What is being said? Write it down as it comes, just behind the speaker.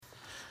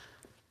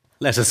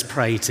Let us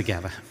pray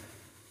together.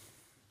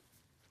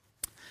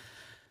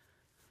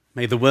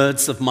 May the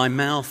words of my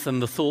mouth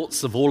and the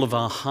thoughts of all of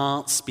our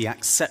hearts be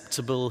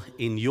acceptable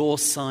in your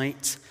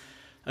sight,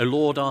 O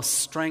Lord, our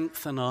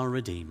strength and our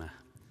Redeemer.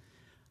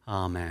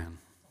 Amen.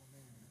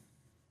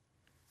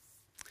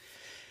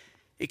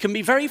 It can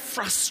be very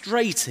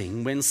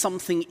frustrating when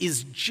something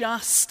is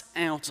just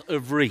out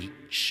of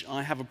reach.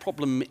 I have a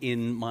problem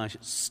in my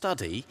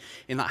study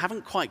in that I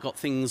haven't quite got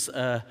things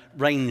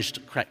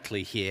ranged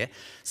correctly here.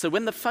 So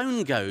when the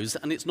phone goes,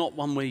 and it's not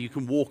one where you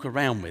can walk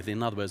around with,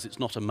 in other words, it's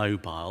not a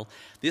mobile,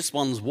 this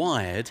one's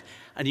wired,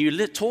 and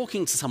you're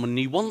talking to someone and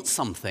you want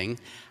something,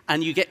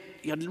 and you're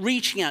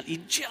reaching out, you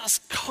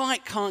just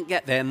quite can't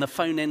get there, and the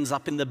phone ends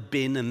up in the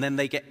bin, and then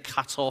they get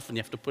cut off, and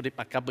you have to put it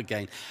back up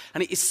again.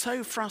 And it is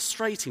so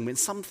frustrating when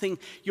something,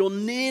 you're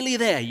nearly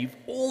there, you've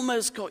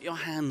almost got your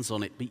hands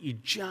on it, but you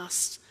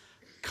just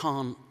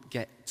can't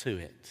get to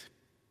it.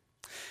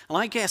 And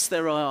I guess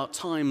there are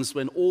times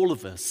when all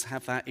of us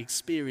have that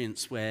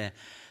experience where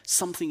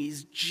something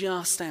is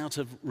just out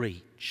of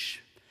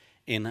reach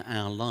in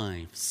our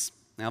lives.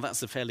 Now,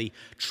 that's a fairly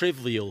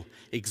trivial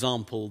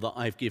example that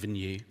I've given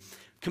you,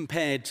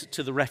 compared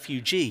to the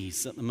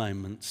refugees at the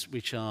moment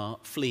which are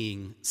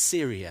fleeing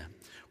Syria,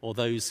 or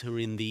those who are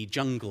in the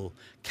jungle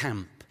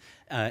camp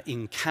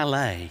in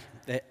Calais.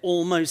 They're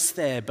almost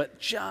there, but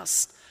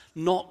just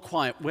not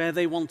quite. Where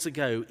they want to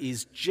go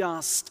is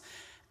just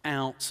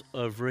out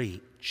of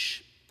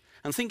reach.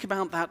 And think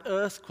about that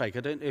earthquake. I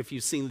don't know if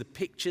you've seen the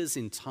pictures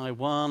in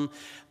Taiwan.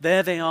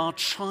 There they are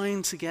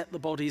trying to get the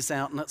bodies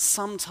out, and at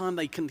some time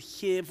they can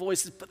hear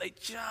voices, but they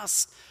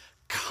just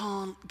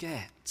can't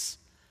get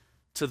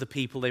to the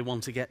people they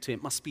want to get to.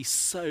 It must be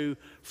so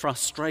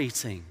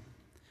frustrating.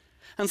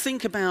 And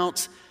think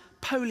about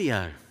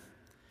polio.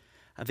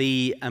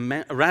 The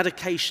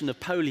eradication of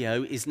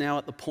polio is now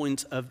at the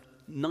point of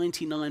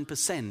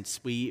 99%.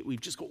 We've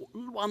just got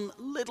one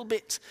little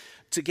bit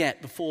to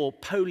get before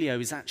polio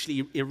is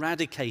actually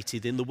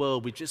eradicated in the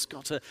world. We've just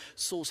got to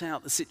sort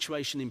out the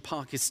situation in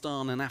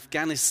Pakistan and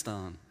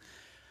Afghanistan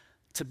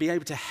to be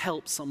able to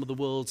help some of the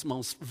world's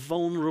most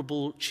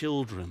vulnerable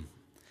children.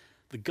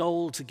 The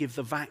goal to give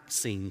the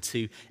vaccine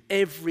to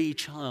every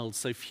child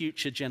so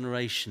future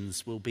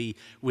generations will be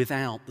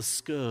without the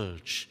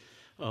scourge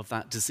of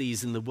that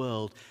disease in the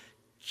world.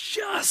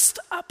 Just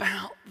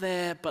about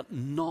there, but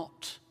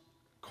not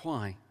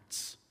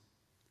quite.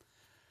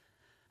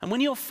 And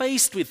when you're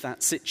faced with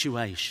that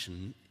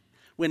situation,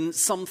 when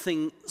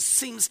something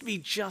seems to be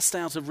just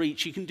out of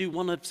reach, you can do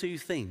one of two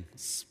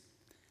things.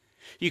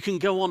 You can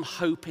go on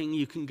hoping,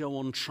 you can go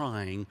on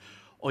trying,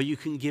 or you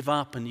can give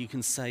up and you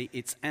can say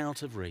it's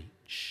out of reach.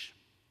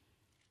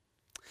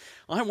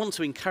 I want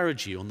to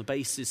encourage you on the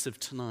basis of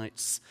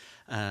tonight's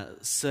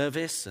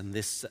service and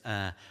this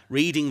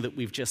reading that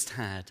we've just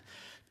had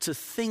to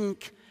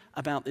think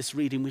about this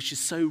reading, which is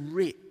so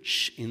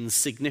rich in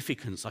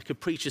significance. I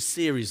could preach a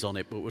series on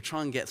it, but we'll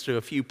try and get through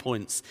a few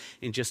points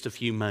in just a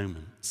few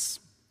moments.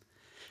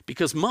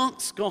 Because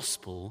Mark's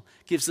gospel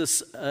gives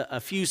us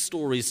a few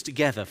stories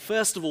together.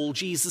 First of all,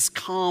 Jesus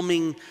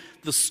calming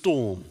the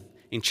storm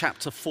in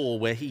chapter 4,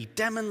 where he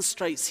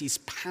demonstrates his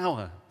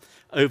power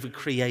over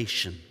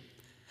creation.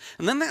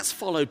 And then that's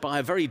followed by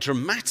a very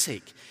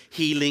dramatic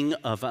healing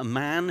of a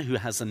man who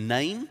has a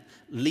name,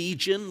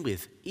 Legion,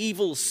 with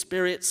evil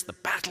spirits, the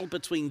battle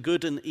between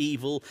good and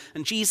evil.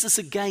 And Jesus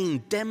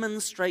again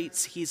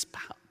demonstrates his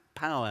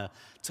power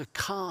to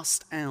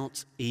cast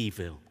out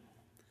evil.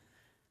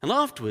 And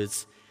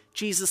afterwards,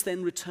 Jesus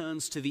then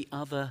returns to the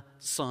other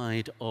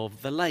side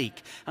of the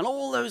lake. And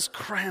all those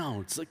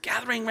crowds are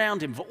gathering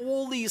around him for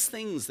all these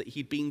things that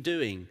he'd been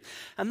doing.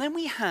 And then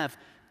we have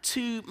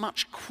two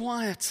much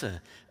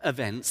quieter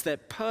events. They're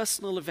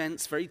personal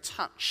events, very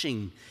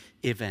touching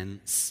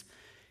events,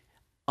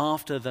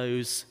 after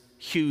those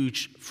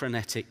huge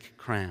frenetic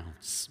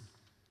crowds.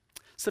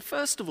 So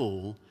first of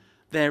all,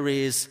 there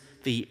is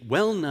the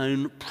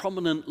well-known,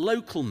 prominent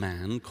local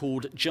man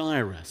called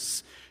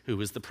Jairus, who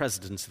was the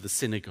president of the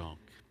synagogue,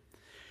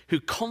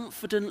 who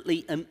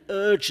confidently and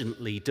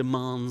urgently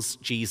demands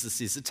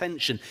Jesus'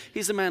 attention.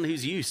 He's a man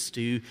who's used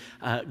to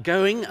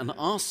going and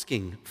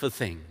asking for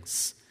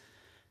things.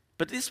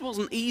 But this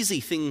wasn't an easy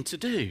thing to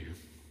do.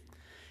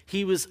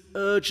 He was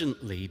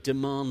urgently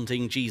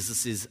demanding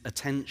Jesus'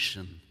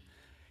 attention.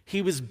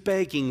 He was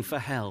begging for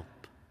help,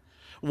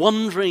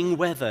 wondering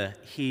whether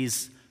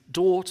his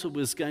daughter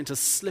was going to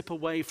slip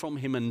away from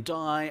him and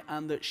die,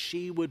 and that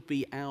she would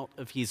be out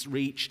of his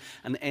reach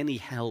and any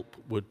help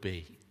would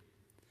be.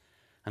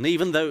 And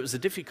even though it was a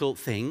difficult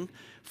thing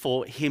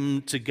for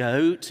him to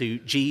go to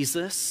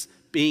Jesus,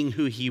 being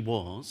who he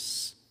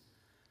was,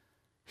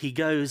 he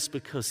goes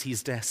because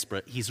he's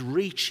desperate. He's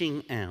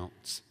reaching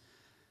out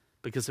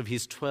because of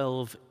his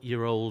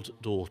 12-year-old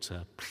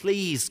daughter.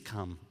 Please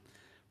come.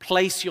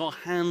 Place your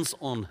hands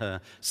on her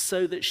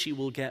so that she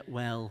will get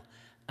well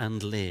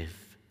and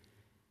live.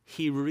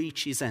 He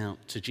reaches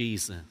out to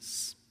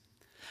Jesus.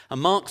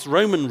 And Mark's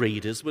Roman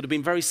readers would have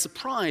been very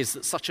surprised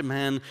that such a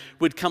man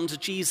would come to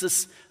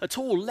Jesus at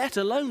all, let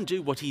alone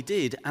do what he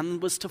did,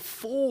 and was to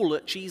fall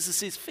at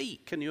Jesus'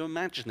 feet. Can you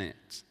imagine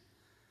it?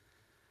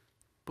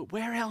 But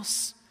where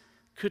else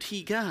could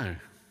he go?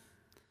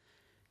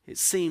 It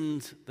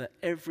seemed that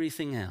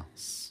everything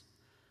else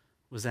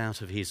was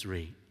out of his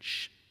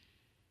reach.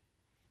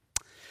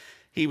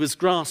 He was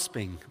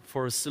grasping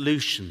for a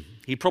solution.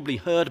 He probably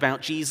heard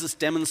about Jesus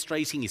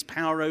demonstrating his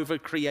power over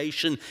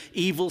creation,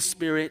 evil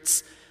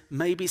spirits,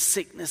 maybe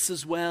sickness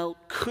as well.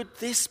 Could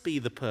this be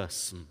the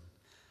person?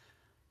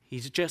 He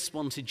just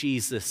wanted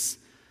Jesus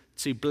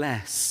to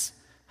bless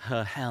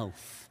her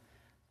health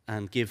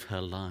and give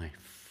her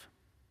life.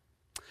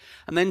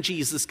 And then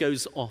Jesus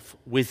goes off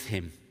with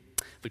him.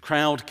 The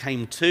crowd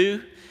came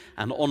too,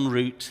 and en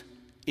route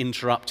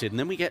interrupted. And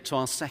then we get to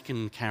our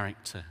second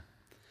character,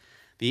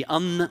 the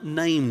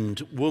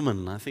unnamed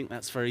woman. I think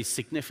that's very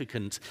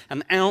significant.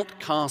 An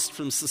outcast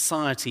from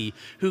society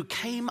who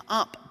came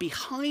up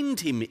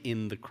behind him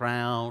in the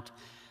crowd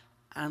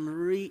and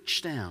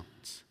reached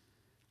out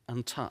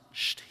and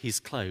touched his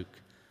cloak.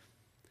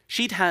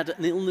 She'd had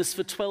an illness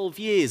for 12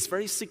 years,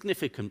 very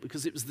significant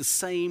because it was the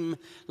same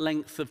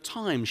length of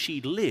time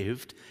she'd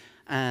lived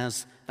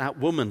as that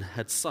woman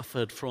had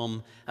suffered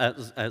from,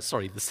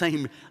 the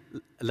same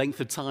length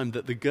of time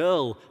that the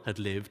girl had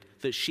lived,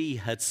 that she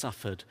had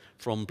suffered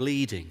from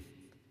bleeding.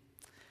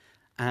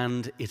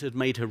 And it had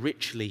made her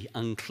ritually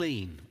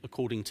unclean,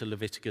 according to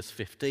Leviticus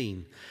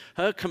 15.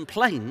 Her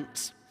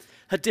complaint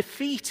had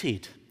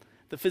defeated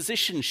the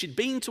physician. She'd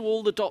been to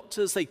all the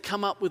doctors, they'd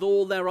come up with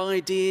all their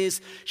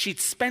ideas. She'd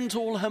spent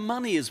all her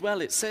money as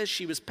well. It says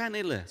she was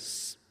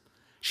penniless.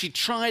 She'd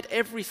tried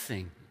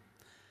everything.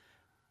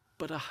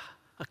 But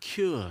a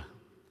cure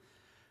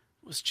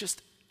was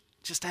just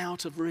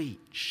out of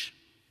reach.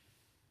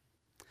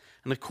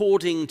 And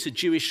according to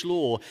Jewish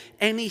law,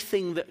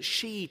 anything that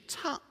she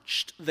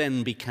touched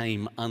then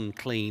became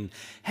unclean.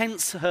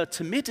 Hence her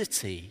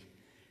timidity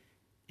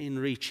in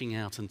reaching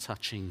out and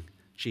touching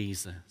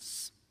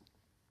Jesus.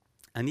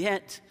 And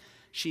yet,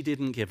 she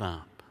didn't give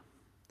up.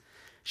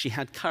 She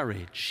had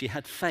courage, she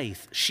had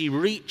faith, she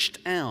reached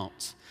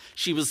out.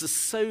 She was a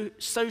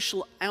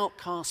social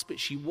outcast, but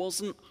she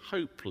wasn't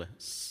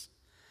hopeless.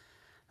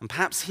 And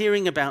perhaps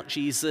hearing about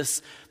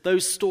Jesus,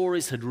 those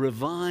stories had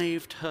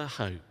revived her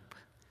hope.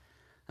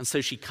 And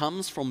so she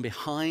comes from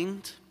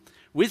behind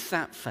with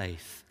that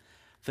faith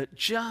that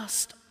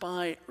just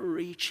by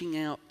reaching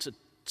out to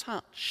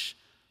touch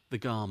the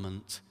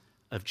garment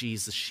of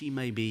Jesus, she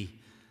may be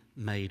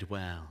made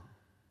well.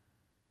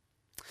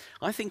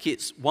 I think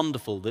it's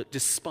wonderful that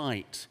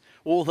despite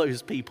all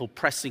those people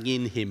pressing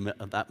in him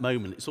at that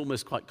moment, it's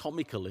almost quite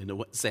comical in a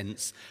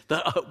sense,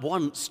 that at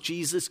once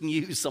Jesus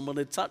knew someone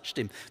had touched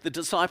him. The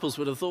disciples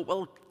would have thought,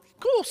 well, of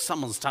course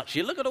someone's touched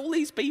you. Look at all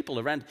these people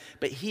around.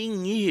 But he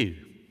knew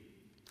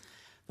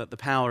that the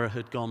power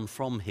had gone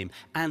from him.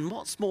 And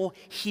what's more,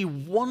 he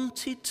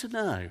wanted to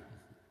know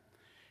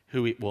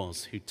who it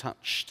was who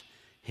touched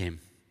him.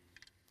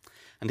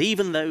 And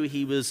even though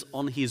he was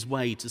on his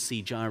way to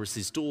see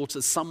Jairus'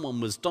 daughter, someone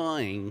was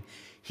dying,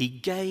 he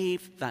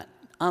gave that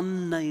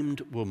unnamed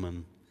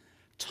woman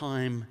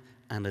time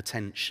and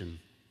attention.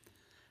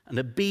 And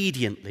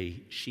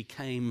obediently she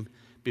came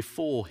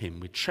before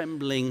him with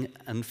trembling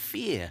and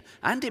fear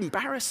and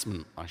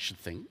embarrassment, I should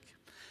think,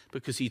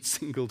 because he'd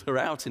singled her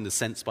out in a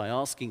sense by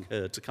asking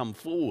her to come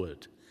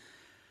forward.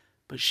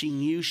 But she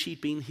knew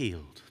she'd been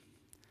healed.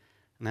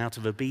 And out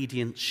of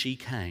obedience she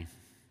came.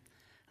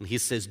 And he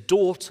says,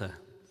 daughter.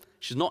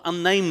 She's not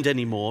unnamed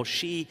anymore.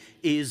 She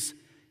is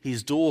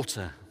his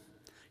daughter.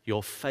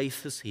 Your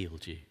faith has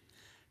healed you.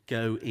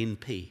 Go in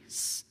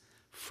peace,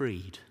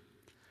 freed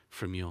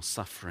from your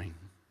suffering.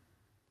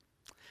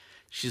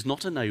 She's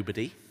not a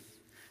nobody.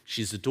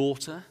 She's a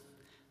daughter.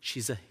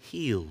 She's a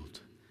healed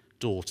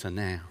daughter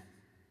now.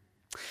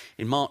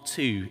 In Mark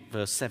 2,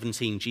 verse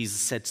 17, Jesus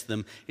said to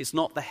them, it's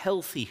not the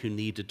healthy who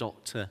need a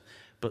doctor,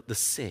 but the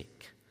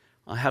sick.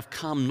 I have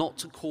come not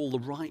to call the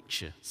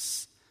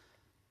righteous,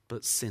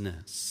 but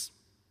sinners.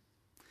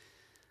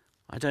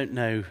 I don't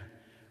know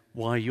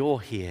why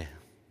you're here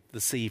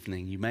this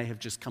evening. You may have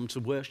just come to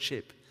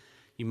worship.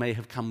 You may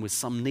have come with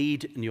some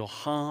need in your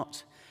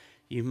heart.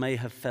 You may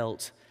have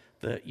felt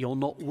that you're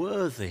not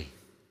worthy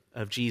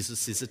of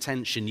Jesus'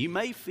 attention. You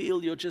may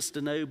feel you're just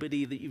a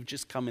nobody, that you've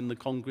just come in the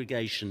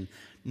congregation.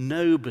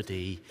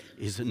 Nobody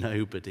is a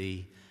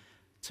nobody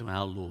to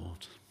our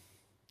Lord.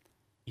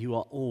 You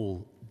are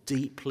all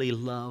deeply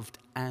loved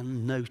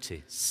and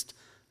noticed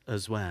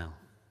as well.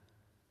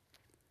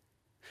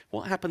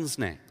 What happens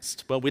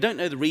next? Well, we don't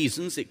know the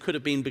reasons. It could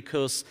have been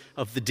because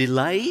of the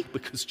delay,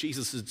 because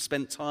Jesus had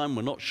spent time,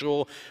 we're not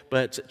sure.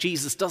 But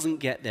Jesus doesn't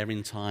get there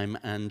in time,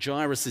 and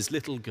Jairus'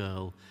 little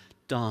girl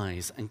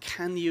dies. And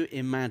can you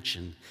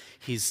imagine?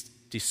 He's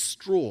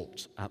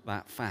distraught at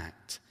that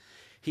fact.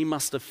 He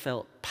must have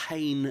felt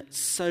pain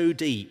so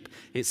deep.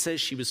 It says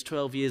she was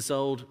 12 years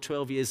old,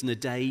 12 years and a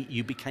day,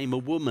 you became a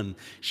woman.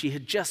 She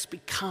had just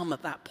become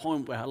at that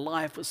point where her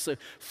life was so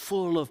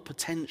full of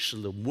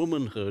potential and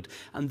womanhood.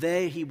 And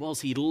there he was,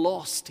 he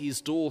lost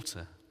his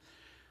daughter.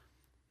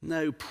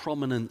 No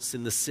prominence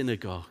in the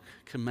synagogue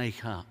can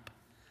make up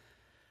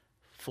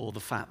for the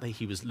fact that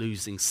he was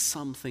losing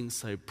something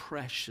so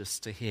precious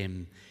to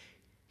him.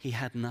 He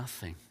had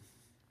nothing.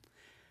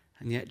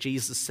 And yet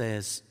Jesus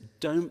says,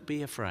 don't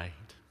be afraid.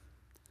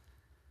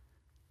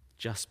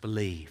 Just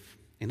believe.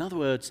 In other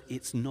words,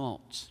 it's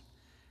not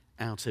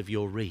out of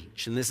your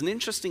reach. And there's an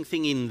interesting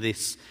thing in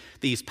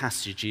these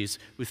passages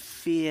with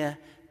fear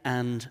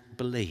and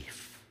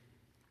belief.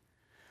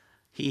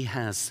 He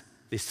has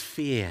this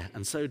fear,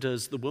 and so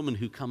does the woman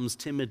who comes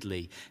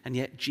timidly. And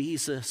yet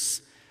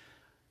Jesus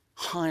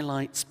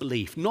highlights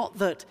belief. Not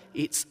that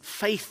it's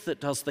faith that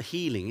does the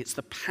healing, it's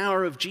the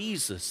power of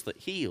Jesus that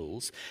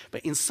heals,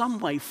 but in some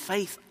way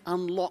faith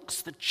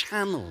unlocks the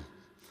channel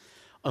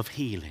of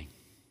healing.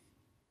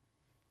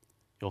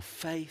 Your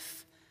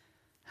faith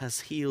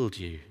has healed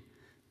you.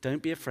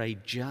 Don't be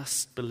afraid,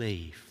 just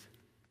believe.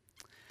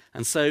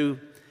 And so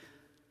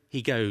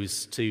he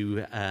goes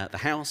to the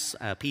house.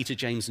 Peter,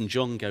 James, and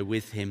John go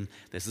with him.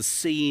 There's a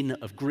scene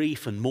of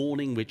grief and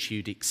mourning, which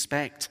you'd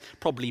expect.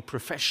 Probably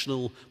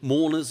professional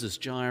mourners, as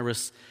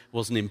Jairus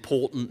was an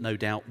important, no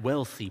doubt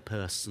wealthy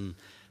person,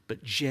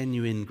 but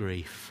genuine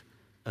grief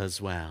as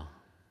well.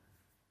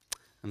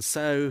 And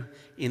so,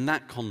 in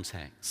that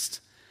context,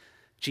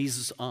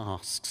 Jesus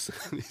asks,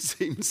 and it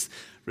seems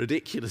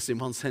ridiculous in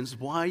one sense,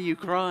 why are you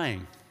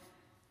crying?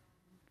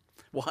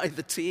 Why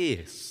the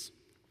tears?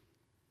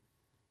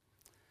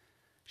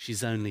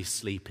 She's only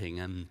sleeping,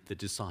 and the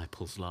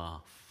disciples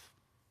laugh.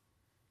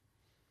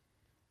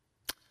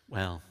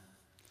 Well,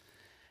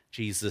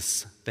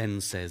 Jesus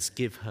then says,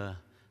 give her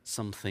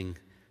something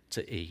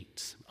to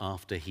eat.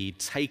 After he'd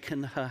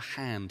taken her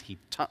hand, he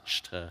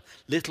touched her.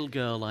 Little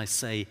girl, I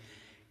say,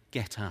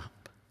 get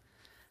up.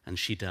 And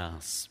she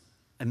does.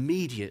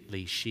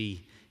 Immediately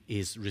she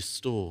is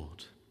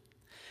restored.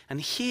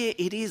 And here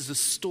it is a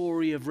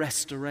story of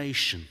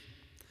restoration.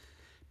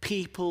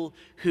 People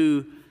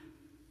who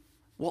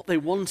what they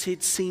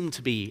wanted seemed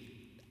to be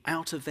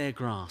out of their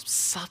grasp.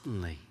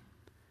 Suddenly,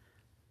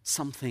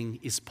 something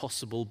is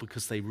possible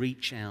because they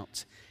reach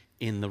out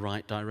in the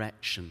right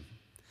direction.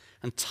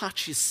 And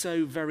touch is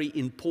so very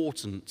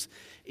important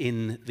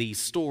in these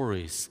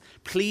stories.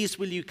 Please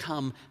will you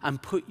come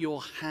and put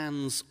your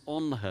hands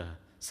on her,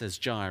 says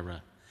Jairus.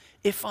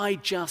 If I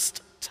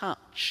just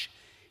touch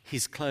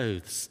his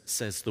clothes,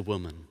 says the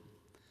woman.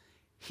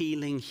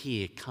 Healing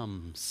here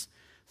comes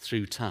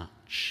through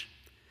touch.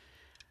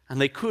 And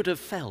they could have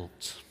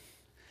felt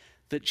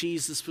that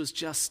Jesus was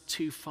just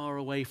too far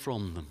away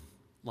from them,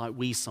 like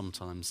we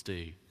sometimes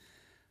do.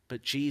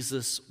 But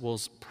Jesus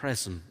was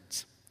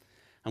present.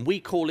 And we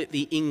call it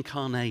the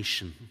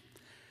incarnation,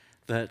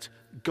 that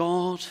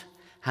God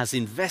has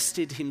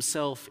invested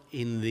himself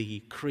in the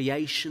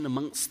creation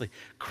amongst the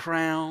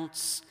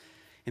crowds,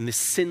 in this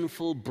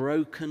sinful,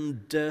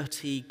 broken,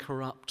 dirty,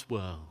 corrupt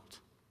world.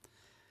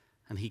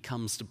 And he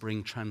comes to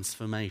bring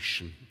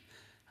transformation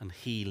and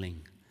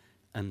healing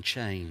and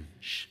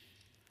change.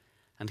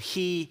 And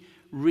he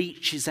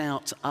reaches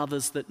out to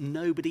others that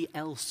nobody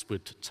else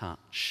would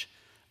touch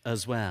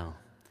as well.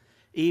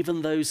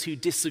 Even those who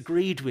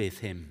disagreed with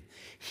him,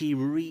 he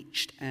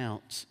reached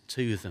out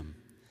to them.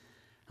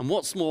 And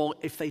what's more,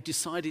 if they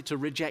decided to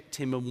reject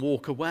him and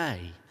walk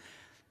away,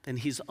 then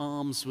his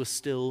arms were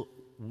still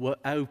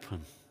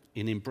open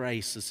in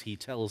embrace, as he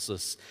tells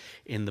us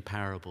in the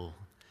parable,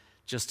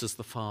 just as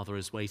the Father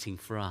is waiting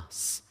for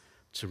us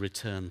to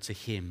return to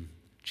him.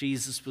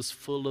 Jesus was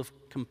full of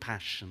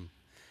compassion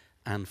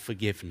and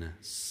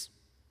forgiveness.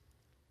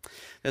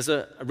 There's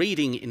a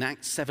reading in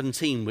Acts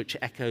 17 which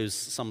echoes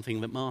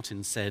something that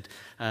Martin said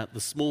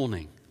this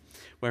morning,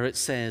 where it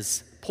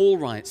says, Paul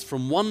writes,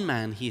 from one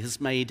man he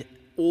has made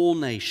all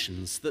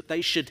nations, that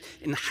they should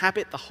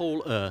inhabit the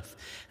whole earth.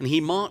 And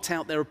he marked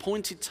out their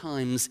appointed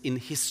times in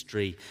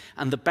history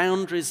and the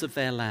boundaries of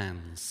their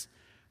lands.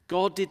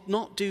 God did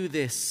not do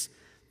this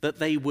that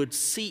they would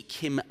seek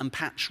him and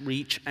perhaps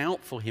reach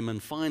out for him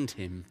and find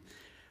him,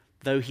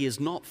 though he is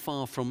not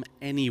far from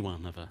any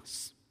one of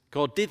us.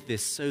 God did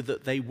this so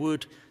that they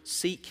would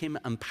seek him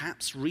and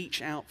perhaps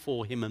reach out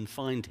for him and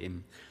find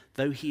him,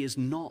 though he is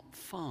not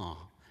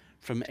far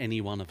from any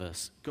one of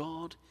us.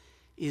 God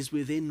is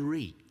within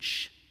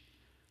reach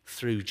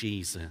through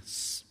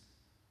Jesus.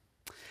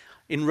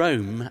 In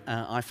Rome,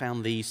 I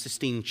found the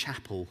Sistine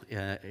Chapel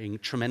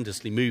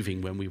tremendously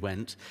moving when we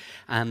went,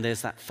 and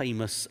there's that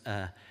famous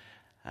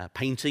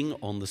painting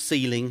on the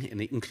ceiling,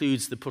 and it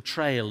includes the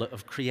portrayal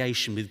of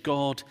creation with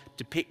God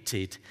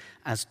depicted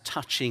as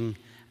touching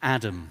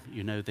Adam.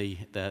 You know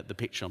the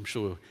picture, I'm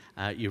sure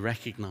you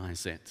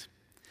recognize it.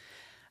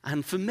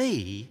 And for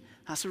me,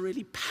 that's a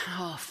really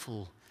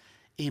powerful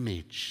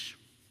image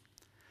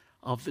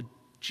of the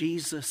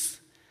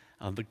Jesus,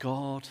 of the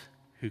God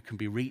who can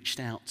be reached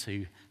out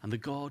to and the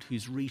God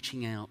who's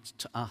reaching out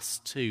to us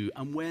too.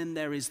 And when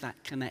there is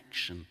that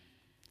connection,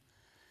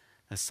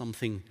 there's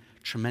something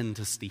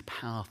tremendously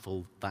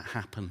powerful that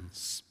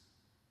happens.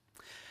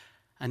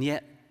 And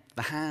yet,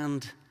 the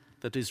hand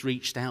that is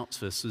reached out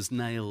to us was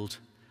nailed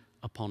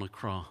upon a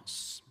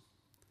cross.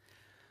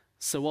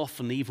 So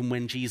often, even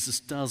when Jesus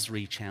does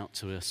reach out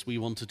to us, we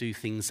want to do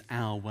things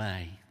our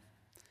way.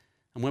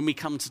 And when we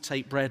come to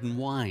take bread and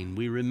wine,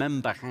 we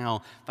remember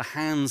how the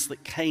hands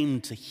that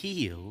came to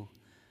heal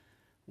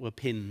were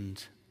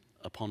pinned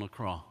upon a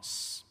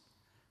cross,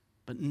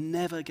 but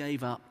never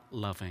gave up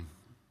loving,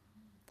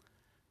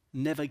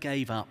 never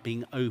gave up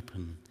being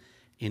open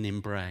in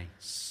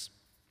embrace.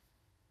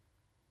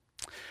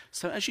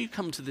 So as you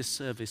come to this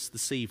service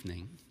this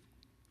evening,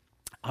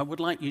 I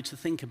would like you to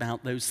think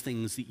about those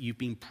things that you've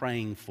been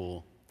praying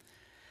for.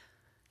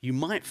 You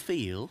might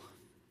feel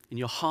in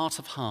your heart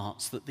of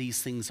hearts that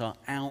these things are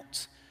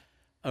out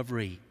of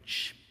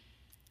reach.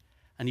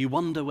 And you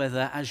wonder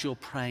whether, as you're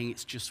praying,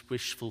 it's just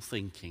wishful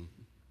thinking.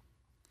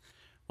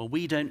 Well,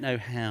 we don't know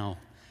how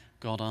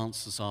God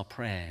answers our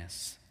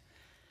prayers.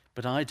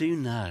 But I do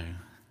know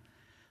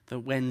that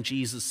when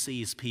Jesus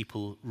sees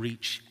people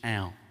reach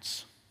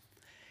out,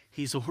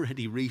 he's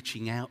already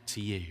reaching out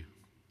to you.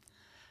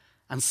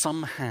 And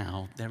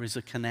somehow there is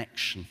a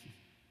connection.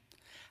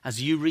 As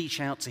you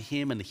reach out to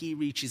him and he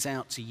reaches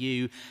out to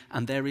you,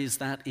 and there is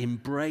that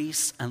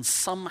embrace, and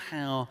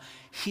somehow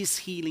his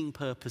healing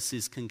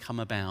purposes can come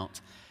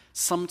about.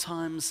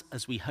 Sometimes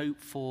as we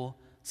hope for,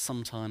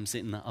 sometimes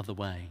in other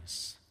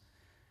ways.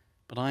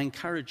 But I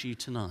encourage you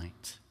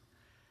tonight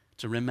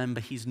to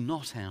remember he's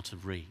not out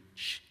of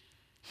reach.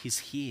 He's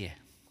here.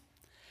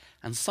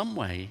 And some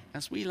way,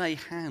 as we lay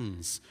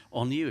hands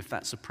on you, if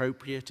that's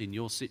appropriate in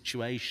your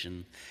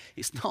situation,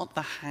 it's not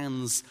the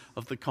hands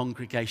of the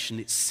congregation,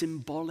 it's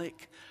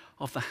symbolic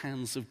of the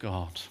hands of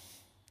God,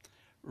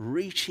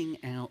 reaching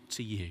out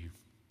to you.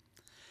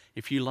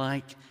 If you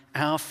like,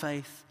 our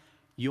faith,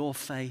 your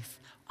faith,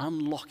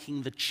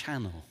 unlocking the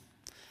channel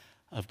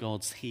of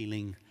God's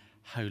healing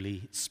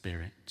Holy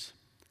Spirit.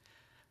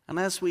 And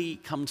as we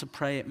come to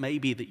pray, it may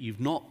be that you've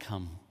not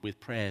come with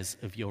prayers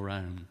of your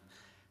own.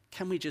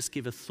 Can we just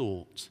give a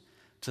thought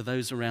to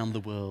those around the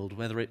world,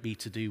 whether it be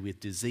to do with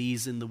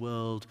disease in the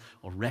world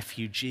or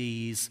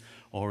refugees,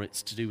 or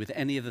it's to do with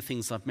any of the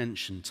things I've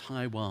mentioned,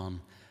 Taiwan?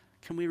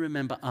 Can we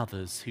remember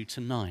others who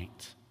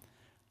tonight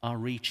are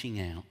reaching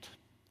out,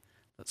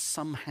 that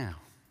somehow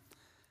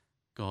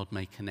God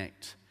may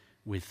connect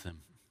with them?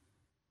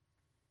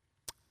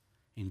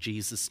 In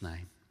Jesus'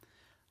 name,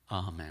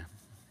 amen.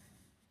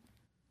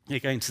 We're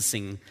going to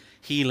sing,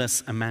 Heal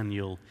Us,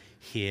 Emmanuel,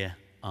 Hear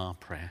Our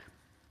Prayer.